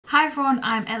Hi everyone,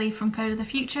 I'm Ellie from Code of the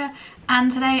Future,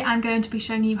 and today I'm going to be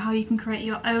showing you how you can create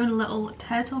your own little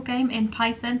turtle game in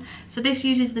Python. So this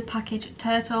uses the package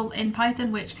turtle in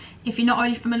Python, which if you're not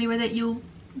already familiar with it, you'll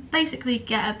basically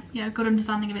get a good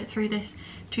understanding of it through this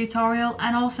tutorial.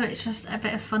 And also it's just a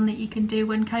bit of fun that you can do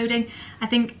when coding. I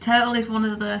think turtle is one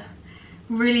of the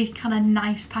really kind of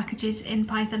nice packages in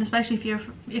Python, especially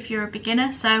if you're a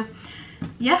beginner. So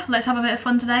yeah, let's have a bit of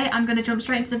fun today. I'm going to jump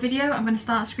straight into the video. I'm going to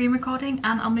start screen recording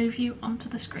and I'll move you onto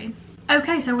the screen.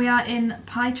 Okay, so we are in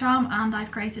PyCharm and I've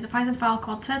created a Python file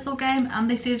called turtle game, and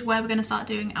this is where we're going to start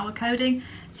doing our coding.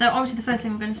 So obviously the first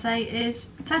thing we're going to say is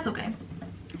turtle game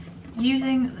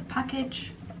using the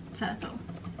package turtle.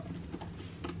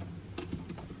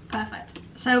 Perfect.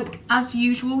 So as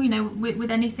usual,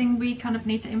 with anything we kind of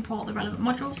need to import the relevant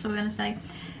modules. So we're going to say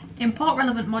import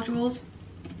relevant modules.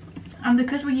 And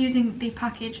because we're using the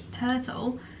package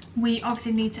turtle, we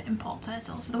obviously need to import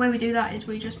turtle. So the way we do that is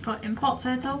we just put import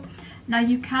turtle. Now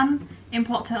you can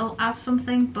import turtle as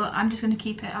something, but I'm just going to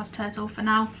keep it as turtle for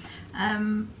now.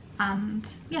 And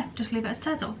yeah, just leave it as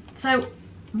turtle. So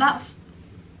that's,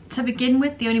 to begin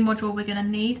with, the only module we're going to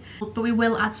need, but we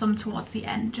will add some towards the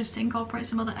end just to incorporate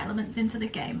some other elements into the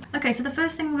game. Okay, so the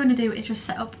first thing we're going to do is just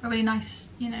set up a really nice,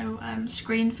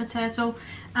 screen for turtle,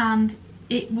 and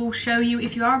it will show you,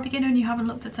 if you are a beginner and you haven't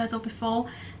looked at turtle before,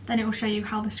 then it will show you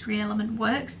how the screen element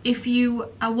works. If you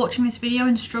are watching this video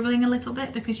and struggling a little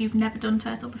bit because you've never done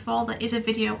turtle before, there is a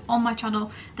video on my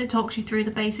channel that talks you through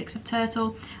the basics of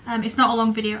turtle. It's not a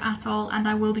long video at all, and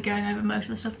I will be going over most of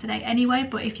the stuff today anyway,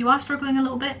 but if you are struggling a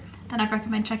little bit, then I'd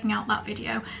recommend checking out that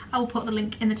video. I will put the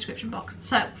link in the description box.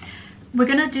 So we're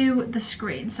gonna do the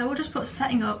screen. So we'll just put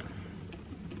setting up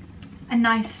a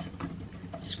nice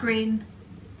screen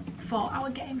for our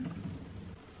game.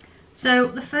 So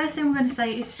the first thing we're going to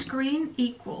say is screen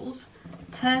equals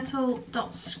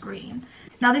turtle.screen.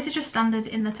 Now this is just standard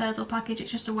in the turtle package. It's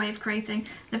just a way of creating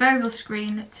the variable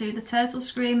screen to the turtle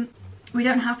screen. We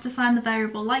don't have to sign the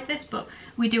variable like this, but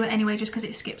we do it anyway just because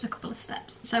it skips a couple of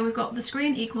steps. So we've got the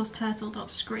screen equals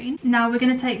turtle.screen. Now we're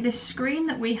going to take this screen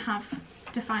that we have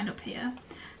defined up here,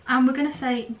 and we're going to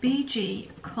say bg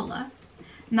color.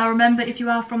 Now remember, if you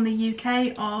are from the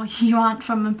UK or you aren't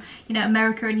from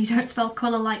America and you don't spell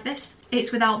colour like this,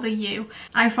 it's without the U.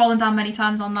 I've fallen down many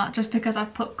times on that just because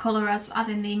I've put colour as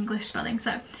in the English spelling.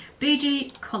 So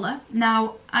BG colour.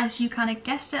 Now as you kind of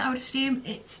guessed it, I would assume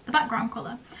it's the background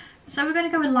colour. So we're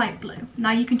going to go in light blue.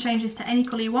 Now you can change this to any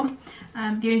colour you want.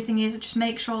 The only thing is just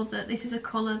make sure that this is a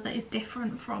colour that is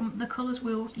different from the colours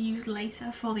we'll use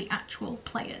later for the actual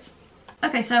players.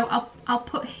 Okay, so I'll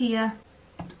put here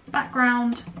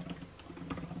background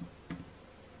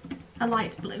a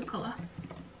light blue colour.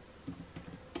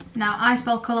 Now I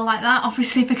spell colour like that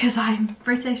obviously because I'm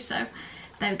British, so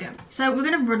there we go. So we're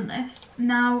going to run this.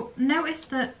 Now notice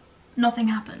that nothing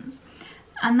happens,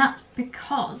 and that's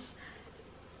because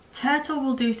turtle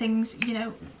will do things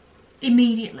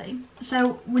immediately.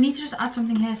 So we need to just add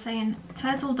something here saying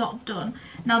turtle.done.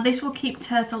 Now this will keep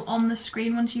turtle on the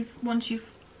screen once you've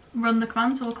run the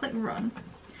command, so we'll click run.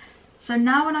 So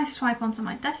now when I swipe onto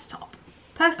my desktop,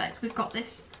 perfect, we've got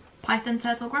this Python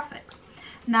turtle graphics.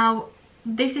 Now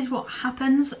this is what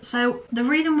happens. So the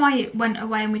reason why it went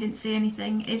away and we didn't see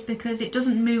anything is because it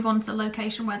doesn't move on to the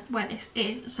location where this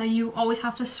is. So you always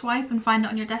have to swipe and find it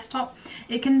on your desktop.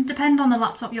 It can depend on the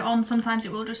laptop you're on. Sometimes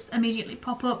it will just immediately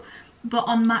pop up, but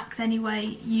on Macs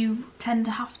anyway, you tend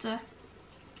to have to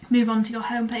move on to your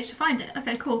home page to find it.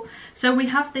 Okay, cool. So we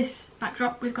have this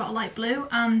backdrop, we've got a light blue,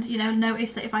 and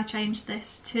notice that if I change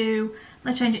this to,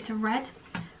 let's change it to red,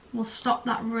 we'll stop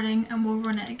that running and we'll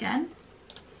run it again.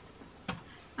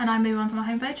 And I move on to my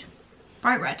home page.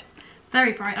 Bright red.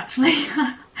 Very bright actually.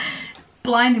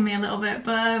 Blinding me a little bit,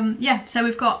 but yeah, so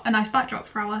we've got a nice backdrop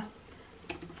for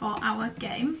our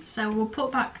game. So we'll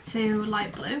put back to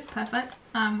light blue, perfect,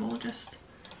 and we'll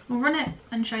run it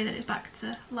and show you that it's back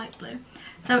to light blue.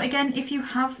 So again, if you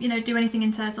have, do anything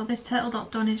in turtle, this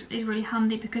turtle.done is really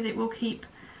handy because it will keep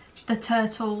the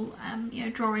turtle,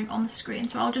 drawing on the screen.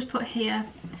 So I'll just put here,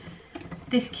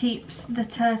 this keeps the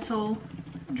turtle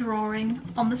drawing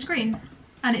on the screen.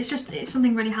 And it's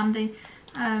something really handy,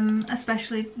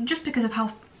 especially just because of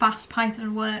how fast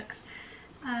Python works.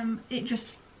 It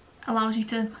just allows you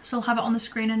to still have it on the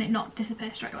screen and it not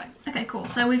disappear straight away. Okay, cool.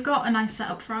 So we've got a nice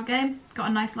setup for our game, got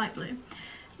a nice light blue.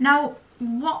 Now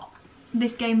what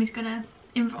this game is going to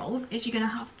involve is you're going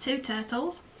to have two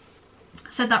turtles.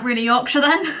 I said that really Yorkshire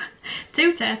then.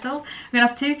 We're going to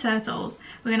have two turtles.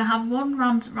 We're going to have one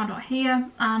roundabout here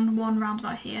and one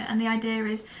roundabout here, and the idea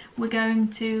is we're going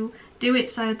to do it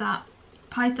so that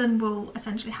Python will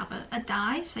essentially have a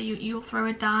die, so you'll throw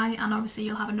a die, and obviously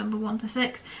you'll have a number 1 to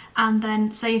 6, and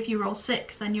then say if you roll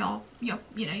 6, then your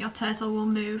turtle will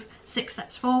move 6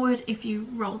 steps forward. If you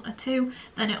roll a 2,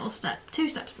 then it will step 2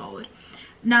 steps forward.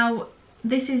 Now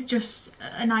this is just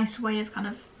a nice way of kind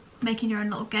of making your own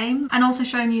little game, and also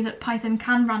showing you that Python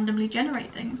can randomly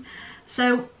generate things.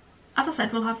 So as I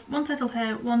said, we'll have one turtle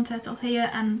here, one turtle here,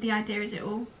 and the idea is it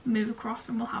will move across,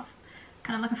 and we'll have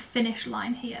kind of like a finish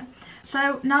line here.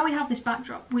 So now we have this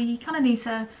backdrop, we kind of need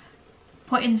to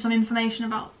put in some information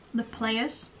about the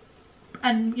players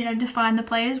and, you know, define the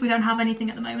players. We don't have anything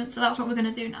at the moment, so that's what we're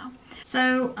going to do now.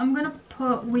 So I'm going to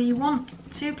put, we want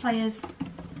 2 players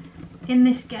in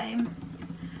this game,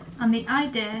 and the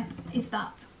idea is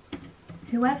that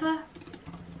whoever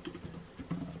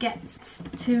gets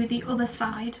to the other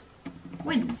side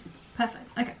wins.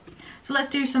 Perfect. Okay, so let's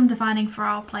do some defining for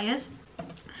our players.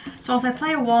 So I'll say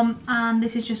player 1, and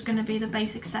this is just going to be the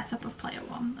basic setup of player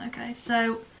 1. Okay,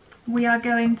 so we are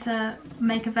going to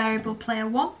make a variable player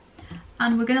 1,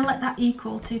 and we're going to let that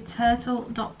equal to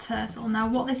turtle.turtle. Now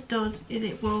what this does is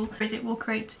it will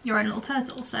create your own little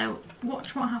turtle. So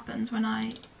watch what happens when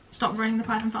I stop running the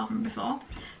Python file from before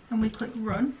and we click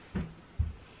run.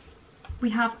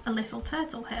 We have a little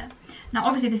turtle here. Now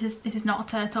obviously this is not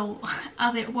a turtle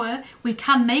as it were. We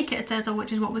can make it a turtle,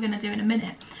 which is what we're going to do in a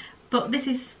minute. But this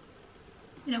is,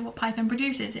 you know, what Python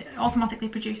produces. It automatically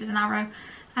produces an arrow,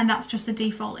 and that's just the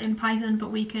default in Python,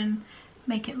 but we can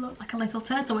make it look like a little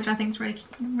turtle, which I think is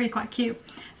really quite cute.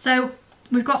 So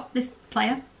we've got this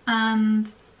player, and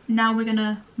now we're going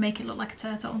to make it look like a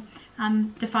turtle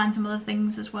and define some other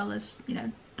things, as well as, you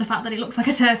know, the fact that it looks like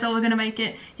a turtle. We're going to make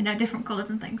it, you know, different colours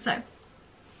and things. So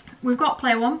we've got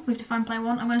player 1, we've defined player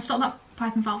 1. I'm going to stop that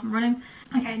Python file from running.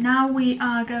 Okay, now we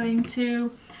are going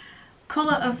to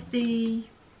colour of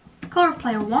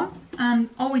player 1, and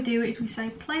all we do is we say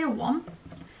player 1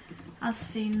 as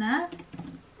seen there.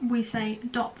 We say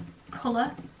dot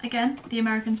colour, again the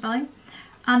American spelling,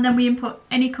 and then we input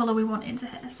any colour we want into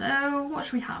here. So what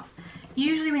should we have?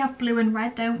 Usually we have blue and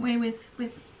red, don't we, with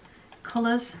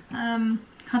colours.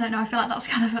 I don't know, I feel like that's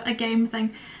kind of a game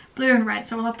thing. Blue and red,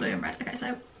 so we'll have blue and red. Okay,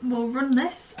 so we'll run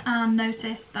this and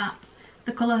notice that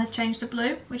the colour has changed to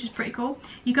blue, which is pretty cool.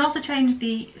 You can also change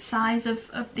the size of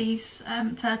these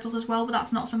turtles as well, but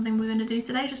that's not something we're going to do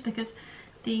today, just because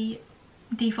the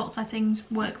default settings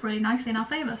work really nicely in our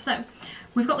favour. So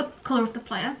we've got the colour of the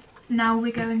player. Now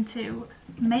we're going to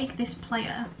make this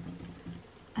player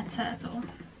a turtle,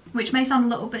 which may sound a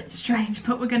little bit strange,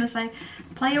 but we're going to say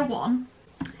player 1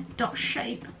 dot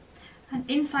shape, and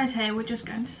inside here we're just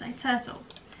going to say turtle.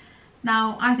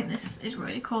 Now I think this is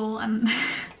really cool, and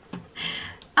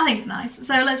I think it's nice.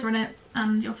 So let's run it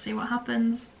and you'll see what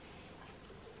happens.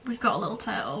 We've got a little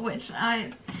turtle, which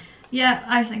I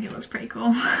just think it looks pretty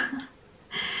cool.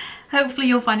 Hopefully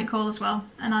you'll find it cool as well,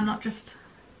 and I'm not just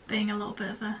being a little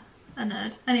bit of a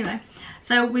nerd. Anyway,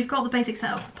 so we've got the basic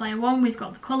setup for player 1, we've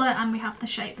got the colour, and we have the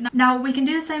shape. Now we can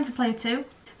do the same for player 2.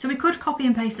 So we could copy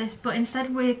and paste this, but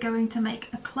instead we're going to make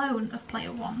a clone of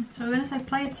player 1. So we're going to say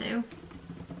player 2,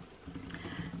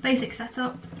 basic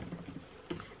setup,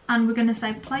 and we're going to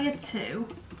say player 2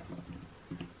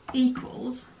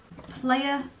 equals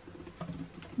player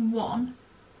 1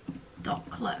 dot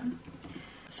clone.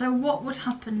 So what would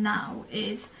happen now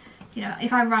is, you know,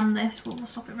 if I run this, we'll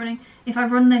stop it running. If I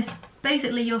run this,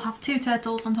 basically you'll have 2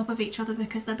 turtles on top of each other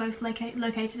because they're both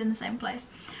located in the same place.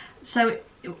 So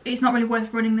it's not really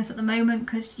worth running this at the moment,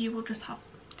 because you will just have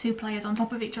 2 players on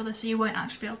top of each other, so you won't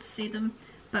actually be able to see them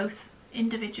both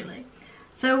individually.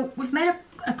 So we've made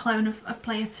a clone of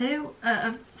player 2,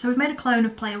 so we've made a clone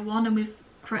of player 1, and we've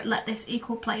let this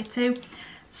equal player 2.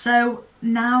 So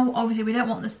now obviously we don't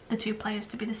want the 2 players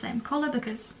to be the same colour,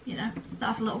 because, you know,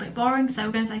 that's a little bit boring. So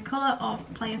we're going to say colour of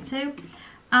player 2,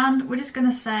 and we're just going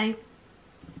to say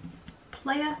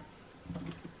player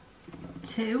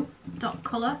 2 dot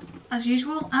colour as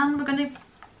usual, and we're going to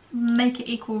make it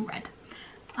equal red.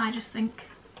 I just think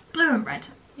blue and red,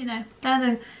 you know,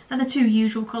 they're the 2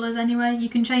 usual colours anyway. You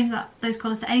can change those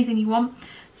colours to anything you want.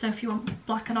 So if you want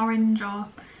black and orange, or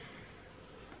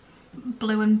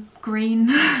blue and green,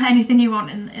 anything you want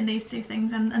in these 2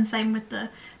 things, and same with the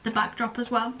backdrop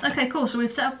as well. Okay, cool. So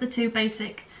we've set up the 2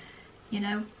 basic, you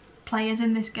know, players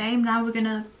in this game. Now we're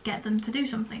gonna get them to do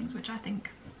some things, which I think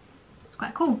is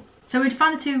quite cool. So we've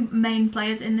found the 2 main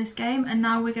players in this game, and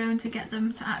now we're going to get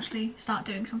them to actually start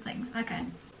doing some things. Okay,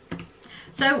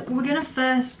 so we're gonna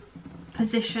first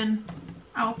position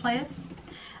our players,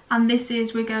 and this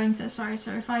is, we're going to, so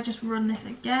if I just run this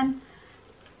again,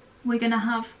 we're gonna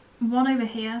have 1 over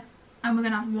here, and we're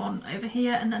gonna have 1 over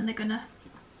here, and then they're gonna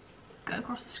go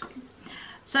across the screen.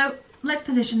 So let's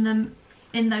position them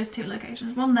in those two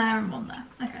locations, one there and one there.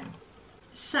 Okay,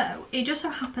 so it just so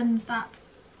happens that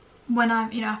when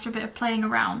I'm, after a bit of playing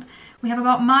around, we have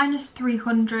about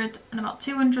 -300 and about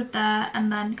 200 there,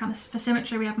 and then kind of for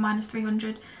symmetry we have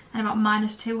 -300 and about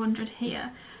 -200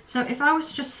 here. So if I was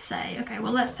to just say, okay,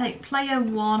 well let's take player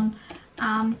 1,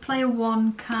 and player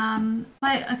 1 can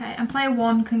player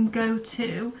 1 can go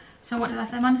to, so what did I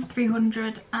say,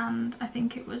 -300 and I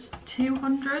think it was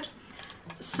 200.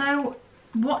 So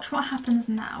watch what happens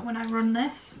now when I run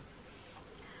this.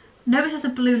 Notice there's a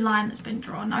blue line that's been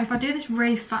drawn. Now if I do this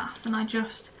really fast and I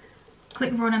just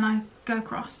click run and I go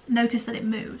across, notice that it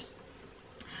moves.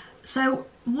 So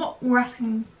what we're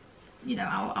asking,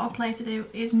 our player to do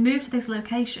is move to this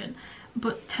location,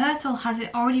 but Turtle has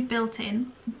it already built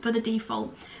in for the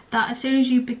default that as soon as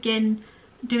you begin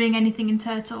doing anything in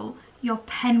Turtle, your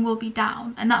pen will be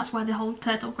down, and that's where the whole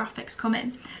Turtle graphics come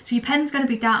in. So your pen's going to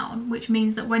be down, which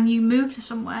means that when you move to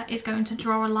somewhere, it's going to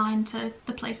draw a line to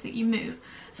the place that you move.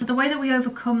 So the way that we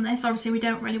overcome this, obviously we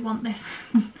don't really want this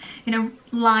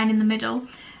line in the middle.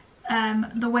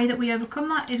 The way that we overcome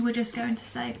that is we're just going to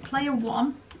say player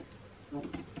 1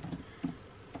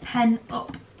 pen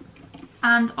up,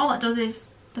 and all that does is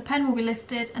the pen will be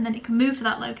lifted and then it can move to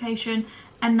that location,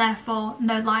 and therefore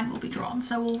no line will be drawn.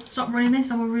 So we'll stop running this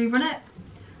and we'll rerun it.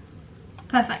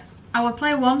 Perfect. Our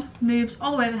player 1 moves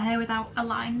all the way over here without a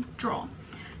line drawn.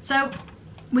 So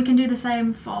we can do the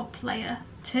same for player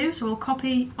 2. So we'll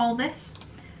copy all this,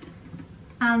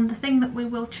 and the thing that we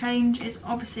will change is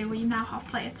obviously we now have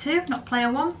player 2, not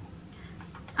player 1,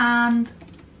 and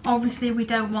obviously we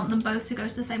don't want them both to go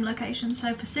to the same location.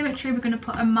 So for symmetry we're going to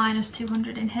put a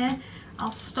 -200 in here. I'll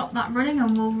stop that running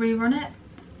and we'll rerun it.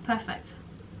 Perfect.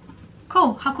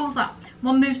 Cool, how cool is that?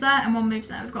 One moves there and one moves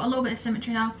there. We've got a little bit of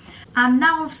symmetry now. And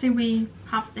now obviously we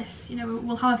have this,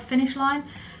 we'll have a finish line,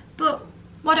 but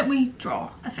why don't we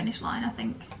draw a finish line? I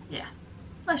think, yeah,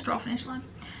 let's draw a finish line.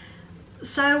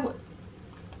 So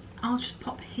I'll just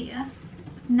pop here.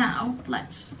 Now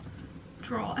let's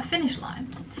draw a finish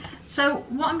line. So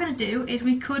what I'm going to do is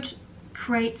we could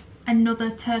create another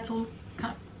Turtle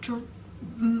kind of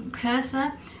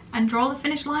cursor and draw the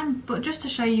finish line, but just to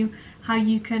show you how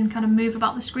you can kind of move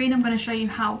about the screen, I'm going to show you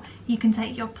how you can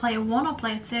take your player 1 or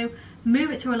player 2, move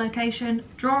it to a location,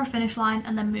 draw a finish line,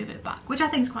 and then move it back, which I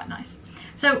think is quite nice.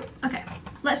 So okay,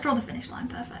 let's draw the finish line.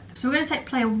 Perfect. So we're going to take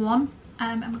player 1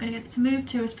 and we're going to get it to move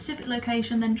to a specific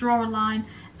location, then draw a line,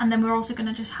 and then we're also going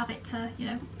to just have it to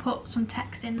put some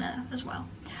text in there as well.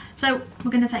 So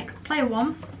we're going to take player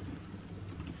 1.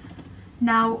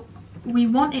 Now we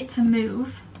want it to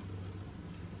move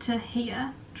to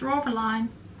here, draw a line.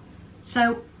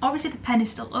 So obviously the pen is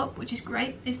still up, which is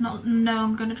great. It's no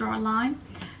longer going to draw a line,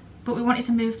 but we want it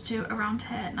to move to around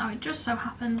here. Now it just so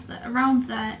happens that around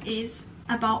there is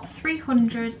about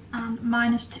 300 and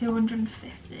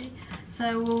 -250.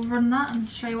 So we'll run that and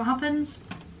show you what happens.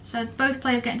 So both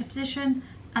players get into position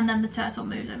and then the Turtle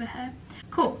moves over here.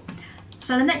 Cool.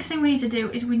 So the next thing we need to do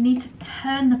is we need to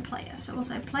turn the player. So we'll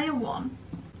say player 1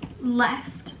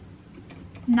 left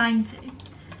 90.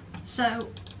 So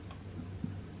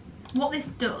what this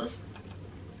does,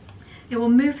 it will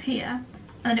move here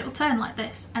and then it will turn like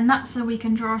this, and that's so we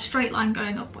can draw a straight line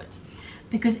going upwards,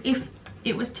 because if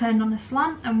it was turned on a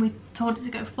slant and we told it to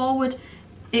go forward,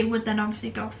 it would then obviously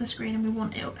go off the screen, and we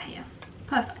want it up here.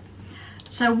 Perfect.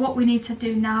 So what we need to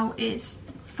do now is,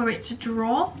 for it to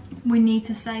draw, we need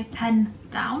to say pen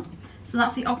down. So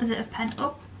that's the opposite of pen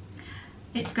up.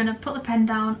 It's going to put the pen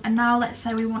down, and now let's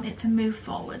say we want it to move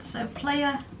forward. So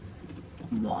player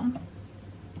 1.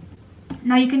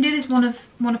 Now you can do this one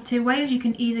of two ways. You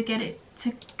can either get it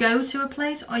to go to a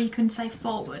place, or you can say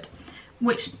forward,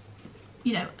 which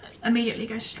immediately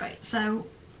goes straight. So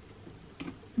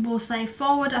we'll say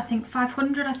forward, I think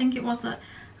 500, I think it was that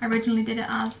I originally did it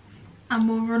as, and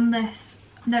we'll run this.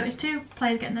 Notice 2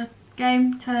 players get in the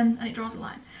game, turns, and it draws a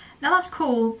line. Now that's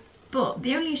cool, but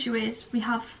the only issue is we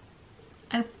have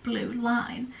a blue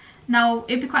line. Now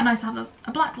it'd be quite nice to have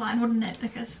a black line, wouldn't it?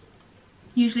 Because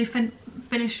usually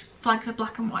Finnish flags are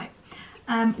black and white.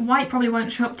 White probably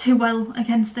won't show up too well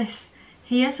against this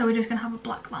here, so we're just going to have a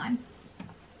black line.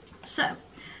 So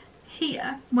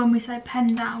here, when we say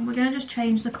pen down, we're going to just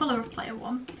change the colour of player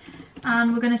 1,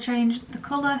 and we're going to change the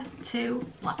colour to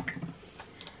black.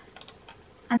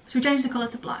 And so we change the colour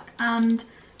to black, and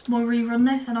we'll rerun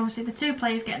this, and obviously the 2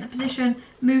 players get in the position,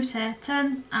 moves here,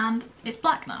 turns, and it's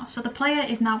black now. So the player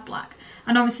is now black,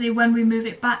 and obviously when we move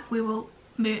it back, we will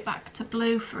move it back to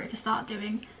blue for it to start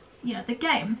doing, the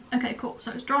game. Okay, cool.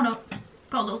 So it's drawn up,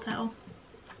 got a little tail.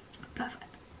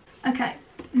 Perfect. Okay,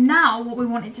 Now what we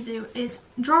wanted to do is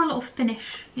draw a little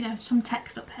finish, you know, some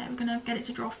text up here. We're going to get it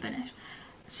to draw finish.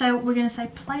 So we're going to say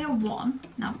player 1.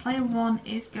 Now player 1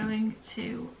 is going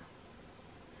to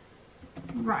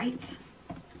write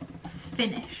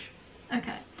finish.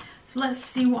 Okay, so let's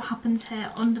see what happens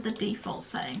here under the default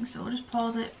settings. So we'll just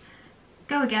pause it,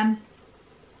 go again,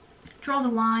 draws a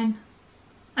line.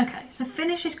 Okay, so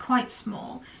finish is quite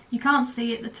small. You can't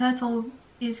see it, the turtle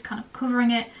is kind of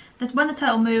covering it. When the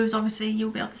turtle moves, obviously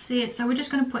you'll be able to see it. So we're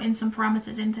just going to put in some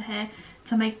parameters into here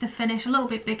to make the finish a little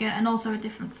bit bigger and also a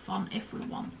different font if we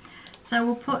want. So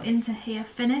we'll put into here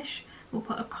finish, we'll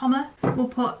put a comma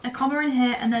in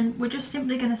here, and then we're just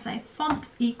simply going to say font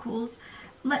equals,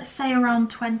 let's say around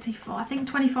 24. I think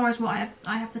 24 is what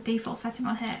I have the default setting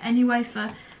on here anyway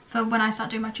for when I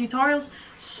start doing my tutorials.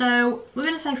 So we're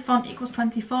going to say font equals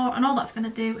 24, and all that's going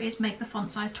to do is make the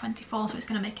font size 24, so it's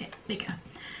going to make it bigger.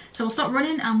 So we'll stop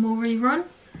running and we'll rerun,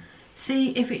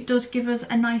 see if it does give us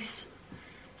a nice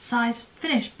size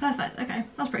finish. Perfect. Okay,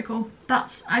 that's pretty cool. I'd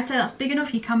say that's big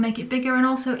enough. You can make it bigger, and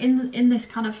also in this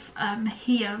kind of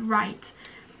here right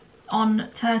on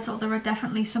turtle, there are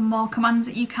definitely some more commands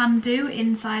that you can do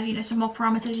inside, you know, some more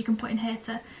parameters you can put in here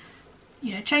to,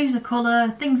 you know, change the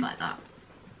color, things like that.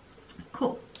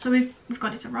 Cool. So we've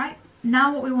got it to right.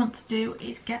 Now what we want to do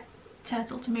is get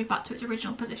turtle to move back to its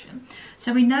original position.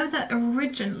 So we know that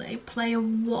originally player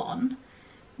 1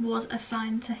 was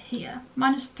assigned to here,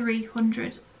 minus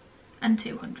 300 and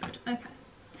 200. Okay,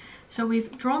 so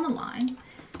we've drawn the line.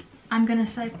 I'm going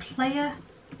to say player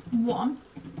 1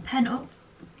 pen up.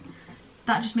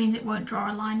 That just means it won't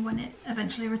draw a line when it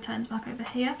eventually returns back over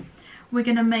here. We're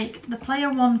going to make the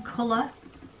player 1 colour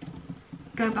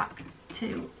go back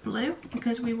to blue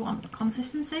because we want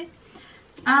consistency,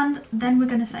 and then we're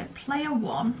going to say player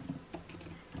 1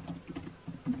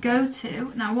 go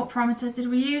to, now what parameter did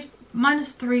we use?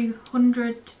 Minus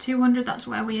 300 to 200, that's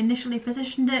where we initially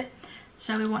positioned it,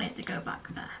 so we want it to go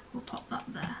back there. We'll pop that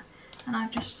there, and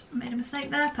I've just made a mistake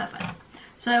there. Perfect.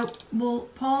 So we'll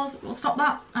pause, we'll stop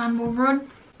that, and we'll run.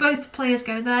 Both players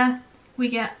go there, we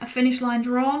get a finish line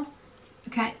drawn.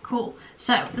 Okay, cool.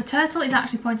 So the turtle is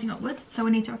actually pointing upwards, so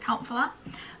we need to account for that.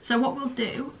 So what we'll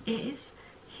do is,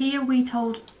 here we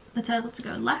told the turtle to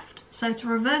go left, so to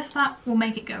reverse that, we'll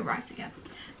make it go right again.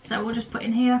 So we'll just put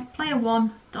in here, player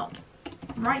 1 dot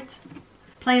right,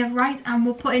 player right, and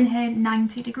we'll put in here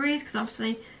 90 degrees, because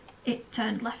obviously it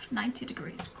turned left 90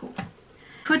 degrees. Cool.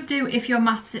 Could do, if your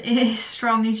maths is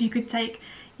strong, is you could take,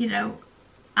 you know,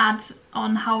 add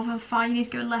on however far you need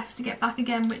to go left to get back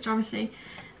again, which obviously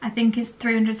I think is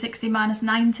 360 minus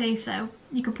 90, so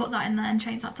you could put that in there and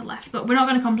change that to left, but we're not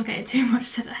going to complicate it too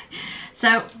much today. So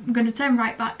I'm going to turn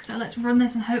right back, so let's run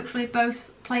this and hopefully both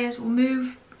players will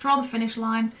move, draw the finish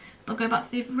line, they'll go back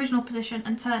to the original position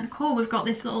and turn. Cool, we've got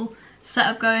this little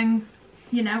setup going,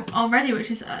 you know, already, which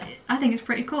is, I think it's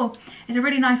pretty cool. It's a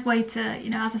really nice way to,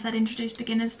 you know, as I said, introduce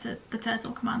beginners to the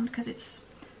turtle command, because it's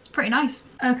pretty nice.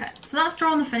 Okay, so that's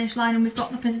drawn the finish line, and we've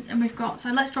got the so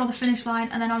let's draw the finish line,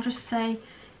 and then I'll just say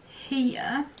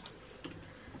here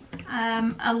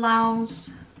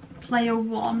allows player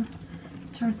 1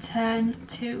 to return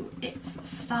to its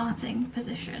starting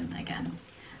position again.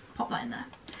 Pop that in there.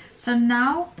 So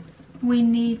now we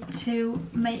need to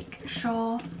make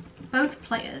sure both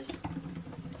players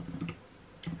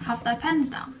have their pens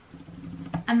down,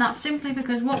 and that's simply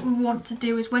because what we want to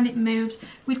do is when it moves,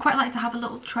 we'd quite like to have a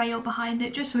little trail behind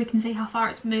it just so we can see how far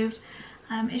it's moved.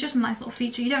 It's just a nice little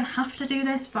feature. You don't have to do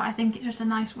this, but I think it's just a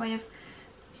nice way of,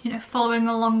 you know, following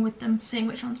along with them, seeing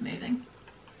which one's moving.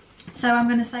 So I'm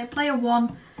going to say player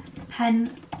 1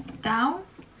 pen down,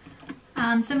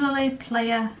 and similarly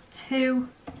player 2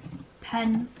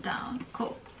 pen down.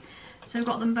 Cool. So we've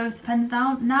got them both pens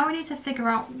down. Now we need to figure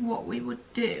out what we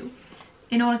would do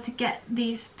in order to get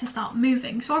these to start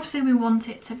moving. So obviously we want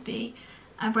it to be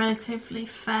relatively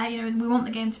fair, you know, we want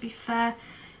the game to be fair.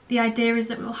 The idea is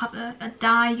that we'll have a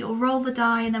die, you'll roll the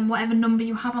die, and then whatever number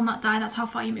you have on that die, that's how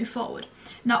far you move forward.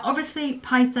 Now obviously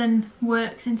Python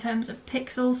works in terms of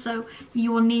pixels, so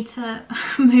you will need to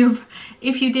move,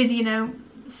 if you did, you know,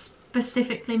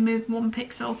 specifically move 1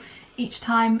 pixel each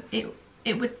time, it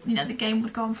would, you know, the game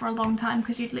would go on for a long time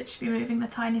because you'd literally be moving the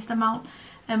tiniest amount,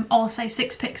 or say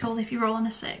 6 pixels if you roll on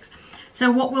a 6.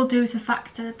 So what we'll do to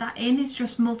factor that in is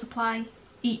just multiply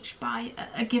each by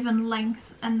a given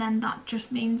length, and then that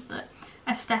just means that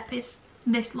a step is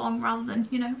this long rather than,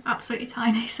 you know, absolutely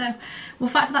tiny. So we'll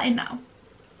factor that in now.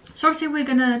 So obviously we're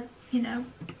gonna, you know,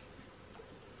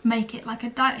 make it like a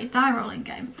die rolling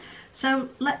game. So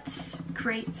let's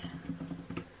create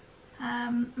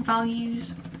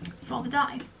values for the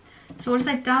die. So we'll just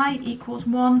say die equals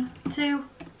 1, 2,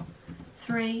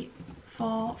 3,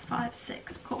 4, 5,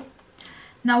 6. Cool.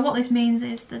 Now what this means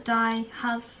is the die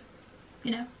has,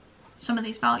 you know, some of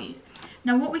these values.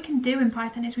 Now what we can do in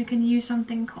Python is we can use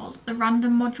something called the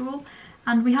random module,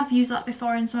 and we have used that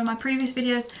before in some of my previous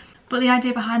videos, but the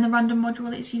idea behind the random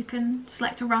module is you can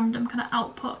select a random kind of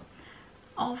output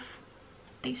of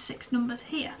these 6 numbers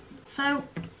here. So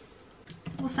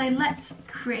we'll say let's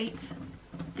create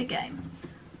the game.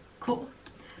 Cool.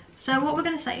 So what we're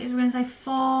going to say is we're going to say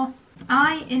for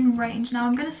I in range, now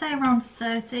I'm going to say around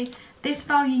 30. This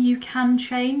value you can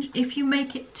change. If you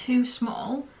make it too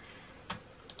small,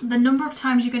 the number of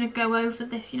times you're going to go over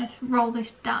this, you know, roll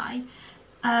this die,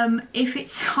 if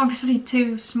it's obviously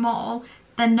too small,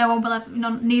 then no one will ever,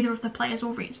 neither of the players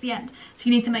will reach the end. So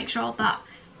you need to make sure that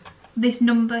this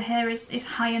number here is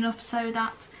high enough so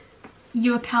that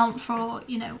you account for,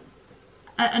 you know,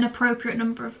 an appropriate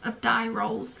number of die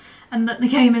rolls, and that the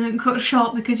game isn't cut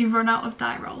short because you've run out of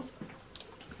die rolls.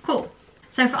 Cool.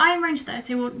 So for I in range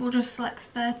 30, we'll just select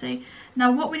 30.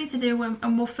 Now what we need to do,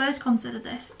 and we'll first consider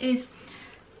this, is,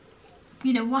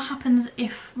 you know, what happens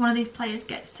if one of these players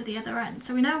gets to the other end.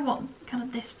 So we know what kind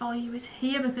of this value is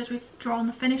here because we've drawn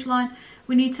the finish line.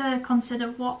 We need to consider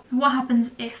what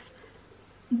happens if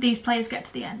these players get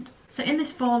to the end. So in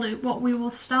this for loop, what we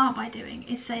will start by doing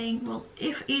is saying, well,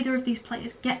 if either of these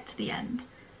players get to the end,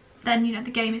 then, you know, the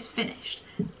game is finished.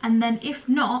 And then if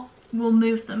not, we'll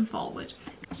move them forward.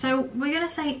 So we're going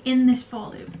to say in this for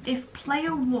loop, if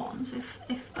player 1, so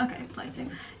okay, player 2,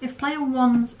 if player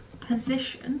 1's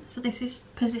position, so this is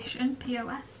position,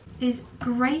 POS, is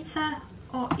greater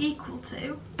or equal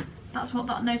to, that's what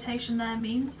that notation there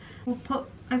means, we'll put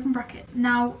open brackets.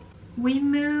 Now we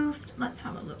moved, let's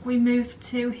have a look, we moved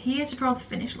to here to draw the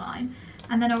finish line,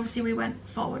 and then obviously we went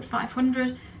forward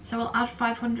 500, so we'll add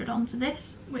 500 onto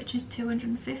this, which is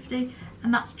 250,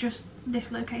 and that's just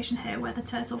this location here where the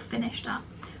turtle finished at.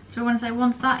 So we want to say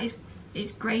once that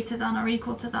is greater than or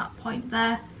equal to that point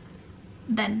there,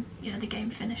 then, you know, the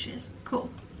game finishes. Cool.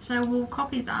 So we'll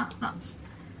copy that. That's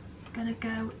going to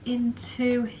go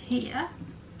into here,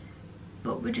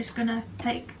 but we're just going to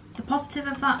take the positive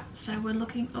of that, so we're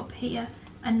looking up here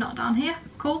and not down here.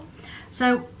 Cool.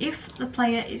 So if the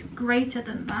player is greater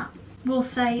than that, we'll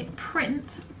say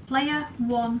print player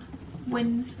 1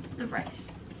 wins the race.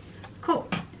 Cool.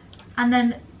 And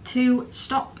then to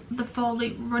stop the for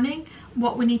loop running,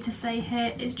 what we need to say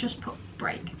here is just put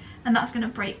break, and that's going to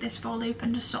break this for loop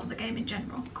and just stop the game in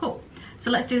general. Cool.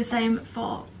 So let's do the same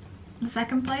for the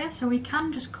second player. So we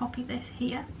can just copy this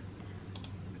here,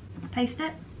 paste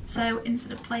it. So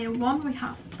instead of player 1, we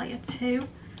have player 2.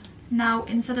 Now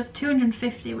instead of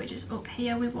 250, which is up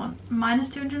here, we want minus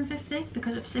 250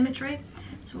 because of symmetry.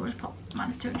 So we'll just put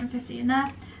minus 250 in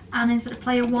there. And instead of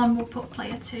player 1, we'll put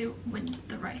player 2 wins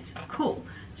the race. Cool.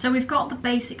 So we've got the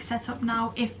basic setup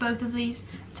now. If both of these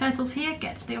turtles here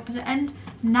get to the opposite end,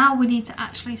 now we need to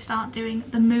actually start doing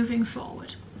the moving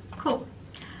forward. Cool.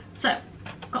 So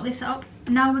got this set up.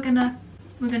 Now we're gonna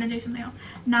do something else.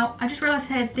 Now I just realised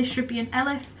here this should be an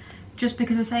elif, just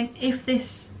because we're saying if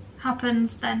this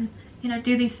happens, then, you know,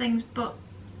 do these things, but,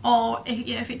 or if,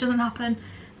 you know, if it doesn't happen,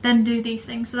 then do these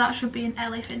things. So that should be an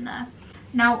elif in there.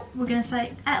 Now we're going to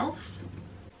say else.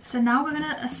 So now we're going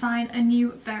to assign a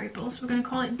new variable. So we're going to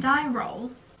call it die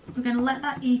roll. We're going to let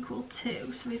that equal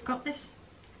to, so we've got this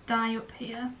die up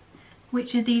here,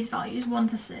 which are these values 1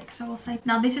 to 6. So we'll say,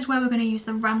 now this is where we're going to use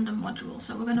the random module.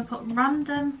 So we're going to put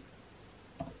random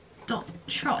dot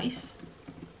choice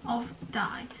of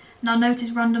die. Now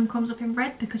notice random comes up in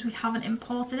red because we haven't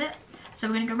imported it. So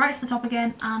we're going to go right to the top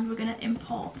again, and we're going to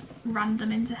import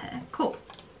random into here. Cool.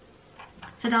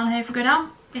 So down here, if we go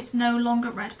down, it's no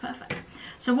longer red. Perfect.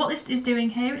 So what this is doing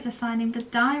here is assigning the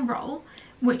die roll,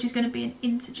 which is going to be an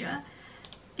integer.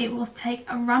 It will take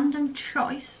a random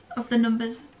choice of the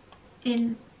numbers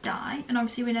in die, and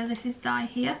obviously we know this is die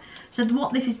here. So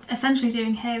what this is essentially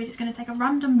doing here is it's going to take a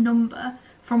random number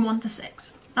from 1 to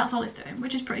 6. That's all it's doing,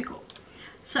 which is pretty cool.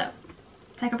 So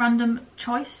take a random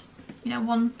choice, you know,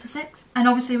 1 to 6, and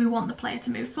obviously we want the player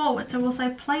to move forward. So we'll say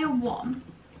player 1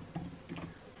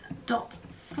 dot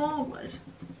forward,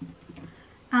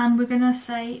 and we're going to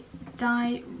say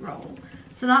die roll.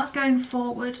 So that's going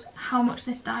forward how much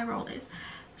this die roll is.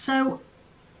 So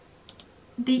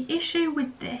the issue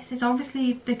with this is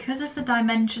obviously because of the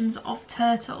dimensions of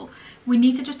turtle, we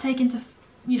need to just take into,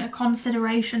 you know,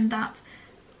 consideration that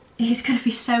it's going to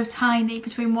be so tiny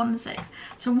between 1 and 6.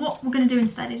 So what we're going to do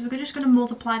instead is we're just going to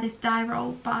multiply this die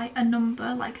roll by a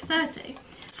number like 30.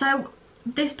 So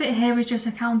this bit here is just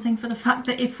accounting for the fact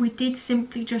that if we did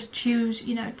simply just choose,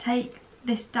 you know, take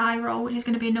this die roll, which is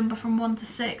going to be a number from 1 to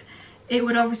 6, it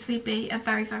would obviously be a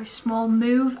very, very small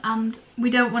move, and we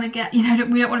don't want to get, we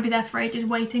don't want to be there for ages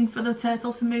waiting for the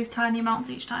turtle to move tiny amounts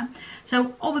each time.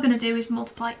 So all we're going to do is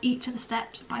multiply each of the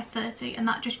steps by 30, and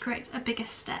that just creates a bigger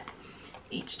step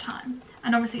each time.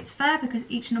 And obviously it's fair because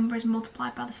each number is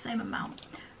multiplied by the same amount.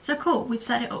 So cool, we've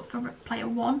set it up for player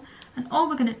 1, and all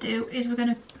we're going to do is we're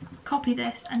going to copy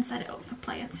this and set it up for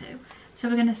player 2. So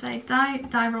we're going to say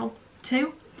die roll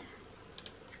 2.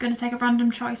 It's going to take a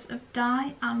random choice of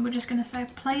die, and we're just going to say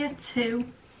player 2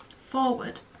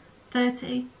 forward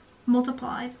 30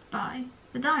 multiplied by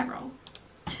the die roll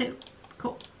 2.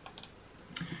 Cool.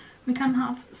 We can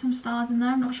have some stars in there.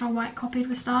 I'm not sure why it copied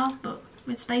with stars, but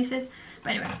with spaces.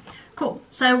 But anyway, cool.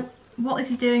 So what this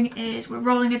is doing is we're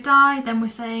rolling a die, then we're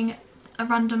saying a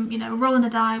random, we're rolling a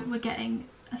die, we're getting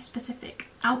a specific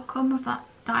outcome of that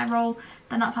die roll,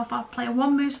 then that's how far player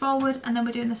 1 moves forward, and then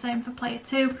we're doing the same for player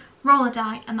 2, roll a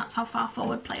die, and that's how far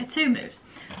forward player 2 moves.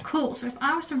 Cool, so if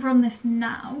I was to run this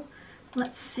now,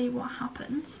 let's see what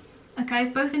happens. Okay,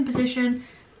 both in position,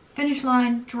 finish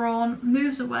line, drawn,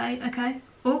 moves away, okay.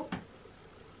 Oh,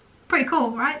 pretty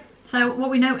cool, right? So what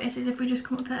we notice is if we just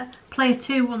come up here, player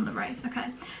 2 won the race, okay.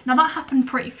 Now that happened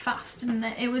pretty fast, didn't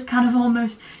it? It was kind of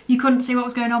almost, you couldn't see what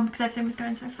was going on because everything was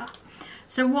going so fast.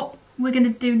 So what we're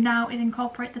going to do now is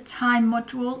incorporate the time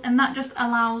module, and that just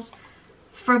allows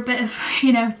for a bit of,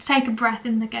 take a breath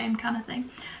in the game kind of thing.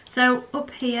 So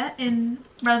up here in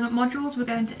relevant modules, we're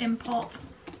going to import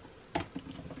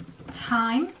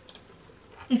time.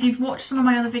 If you've watched some of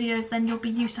my other videos, then you'll be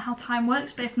used to how time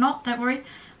works, but if not, don't worry,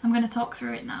 I'm going to talk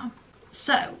through it now.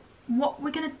 So what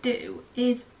we're going to do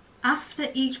is after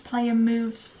each player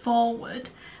moves forward,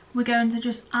 we're going to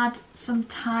just add some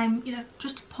time,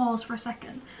 just pause for a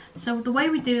second. So the way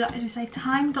we do that is we say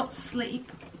time.sleep,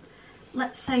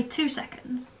 let's say 2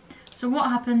 seconds. So what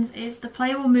happens is the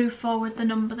player will move forward the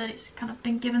number that it's kind of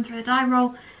been given through the die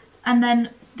roll, and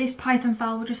then this Python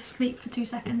file will just sleep for 2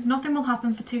 seconds. Nothing will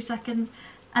happen for 2 seconds,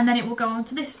 and then it will go on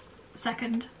to this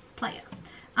second player.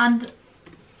 And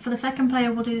for the second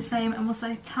player we'll do the same, and we'll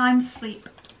say time sleep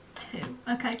 2.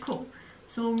 Okay, cool.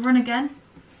 So we'll run again.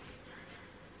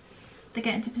 They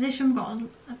get into position, we've got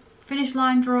a finish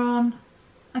line drawn.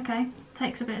 Okay,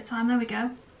 takes a bit of time, there we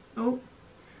go. Oh.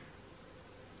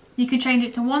 You could change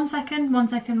it to 1 second. 1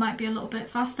 second might be a little bit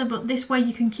faster, but this way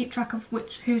you can keep track of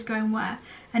who's going where.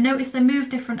 And notice they move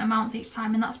different amounts each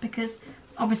time, and that's because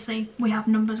obviously we have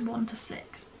numbers 1 to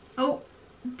 6. Oh,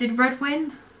 did red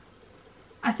win?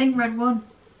 I think red won.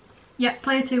 Yep,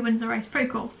 player 2 wins the race. Pretty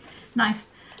cool. Nice.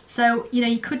 So,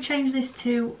 you could change this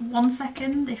to 1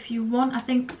 second if you want. I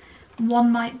think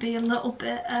 1 might be a little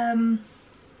bit,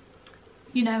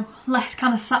 less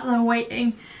kind of sat there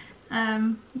waiting.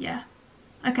 Yeah.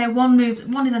 Okay, 1 moves.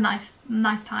 1 is a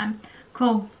nice time.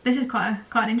 Cool. This is quite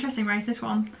an interesting race, this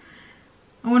one.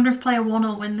 I wonder if player 1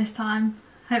 will win this time.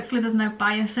 Hopefully there's no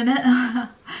bias in it.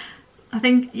 I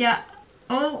think, yeah.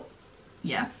 Oh,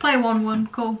 yeah. Player 1 won.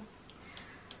 Cool.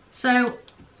 So,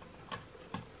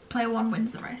 player 1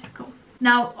 wins the race. Cool.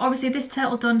 Now, obviously this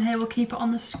turtle done here, we'll keep it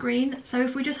on the screen. So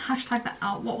if we just hashtag that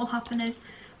out, what will happen is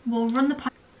we'll run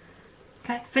the...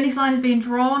 Okay, finish line is being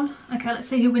drawn. Okay, let's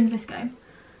see who wins this game.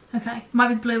 Okay, might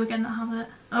be blue again that has it.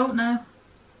 Oh, no.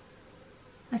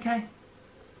 Okay.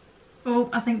 Oh,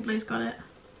 I think blue's got it.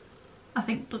 I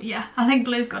think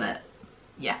blue's got it.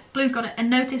 Yeah, blue's got it. And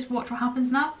notice, watch what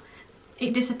happens now.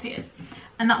 It disappears.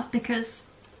 And that's because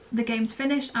the game's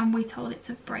finished and we told it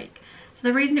to break. So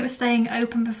the reason it was staying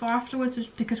open before afterwards was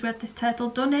because we had this turtle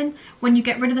done in. When you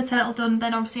get rid of the turtle done,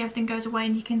 then obviously everything goes away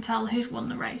and you can tell who's won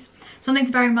the race. Something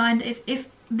to bear in mind is if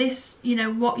this,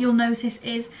 what you'll notice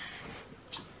is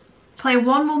player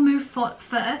 1 will move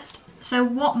first. So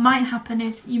what might happen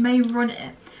is you may run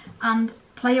it and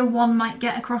player 1 might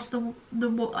get across the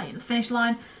finish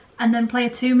line, and then player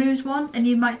 2 moves 1, and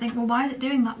you might think, well, why is it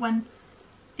doing that when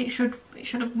it should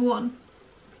have won?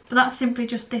 But that's simply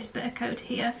just this bit of code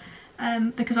here,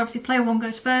 because obviously player 1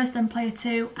 goes first, then player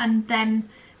 2, and then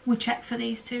we check for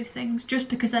these 2 things, just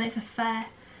because then it's a fair,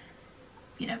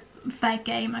 fair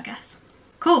game, I guess.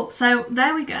 Cool, so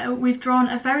there we go. We've drawn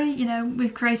a very,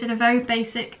 we've created a very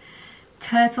basic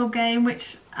turtle game,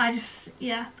 which I just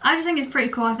think it's pretty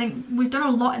cool. I think we've done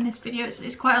a lot in this video.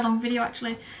 It's quite a long video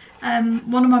actually.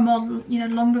 One of my more,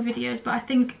 longer videos, but I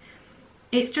think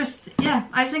it's just,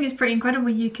 I just think it's pretty incredible.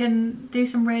 You can do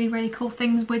some really, really cool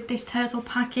things with this turtle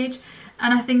package.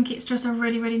 And I think it's just a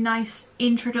really, really nice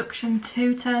introduction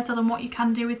to Turtle and what you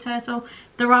can do with Turtle.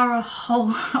 There are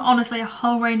honestly a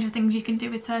whole range of things you can do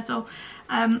with Turtle.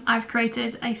 I've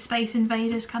created a Space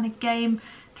Invaders kind of game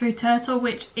through Turtle,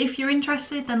 which if you're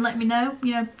interested, then let me know.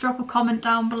 Drop a comment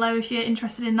down below if you're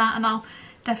interested in that, and I'll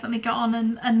definitely get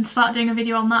on and start doing a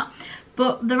video on that.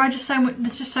 But there's just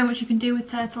so much you can do with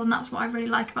Turtle, and that's what I really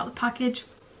like about the package.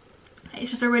 It's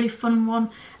just a really fun one,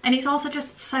 and it's also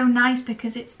just so nice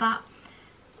because it's a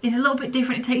little bit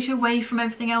different. It takes you away from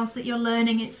everything else that you're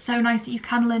learning. It's so nice that you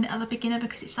can learn it as a beginner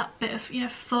because it's that bit of, you know,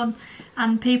 fun.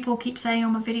 And people keep saying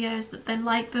on my videos that they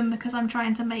like them because I'm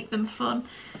trying to make them fun.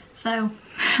 So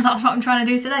that's what I'm trying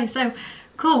to do today. So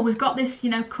cool, we've got this, you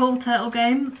know, cool turtle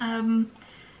game.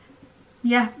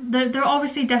 Yeah, there are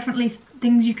obviously definitely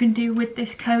things you can do with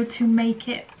this code to make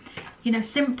it, you know,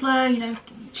 simpler, you know,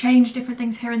 change different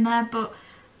things here and there. But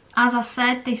as I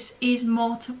said, this is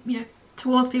more to, you know,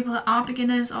 towards people that are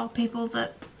beginners or people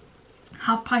that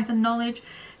have Python knowledge.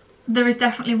 There is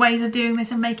definitely ways of doing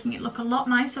this and making it look a lot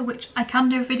nicer, which I can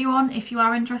do a video on if you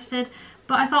are interested.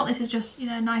 But I thought this is just, you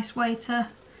know, a nice way to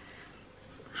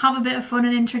have a bit of fun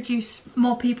and introduce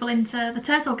more people into the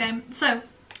turtle game, so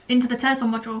into the turtle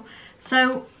module.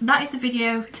 So that is the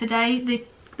video today.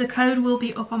 The code will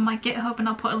be up on my GitHub, and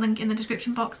I'll put a link in the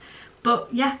description box.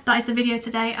 But yeah, that is the video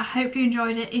today. I hope you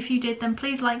enjoyed it. If you did, then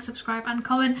please like, subscribe and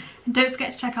comment. And don't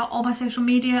forget to check out all my social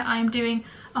media. I am doing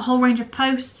a whole range of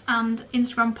posts and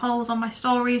Instagram polls on my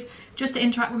stories just to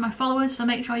interact with my followers. So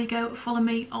make sure you go follow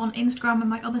me on Instagram and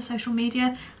my other social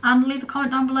media, and leave a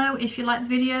comment down below if you like the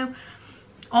video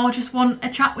or just want a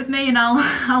chat with me, and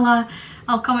I'll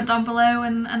comment down below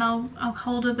and I'll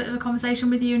hold a bit of a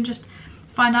conversation with you and just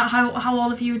find out how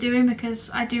all of you are doing, because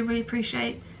I do really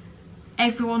appreciate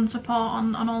everyone's support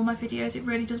on all my videos. It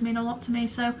really does mean a lot to me.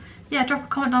 So yeah, drop a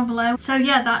comment down below. So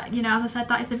yeah, that, you know, as I said,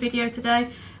 that is the video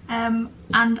today. And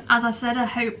as I said, I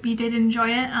hope you did enjoy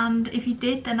it, and if you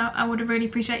did, then I would really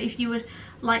appreciate if you would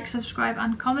like, subscribe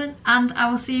and comment, and I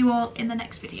will see you all in the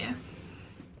next video.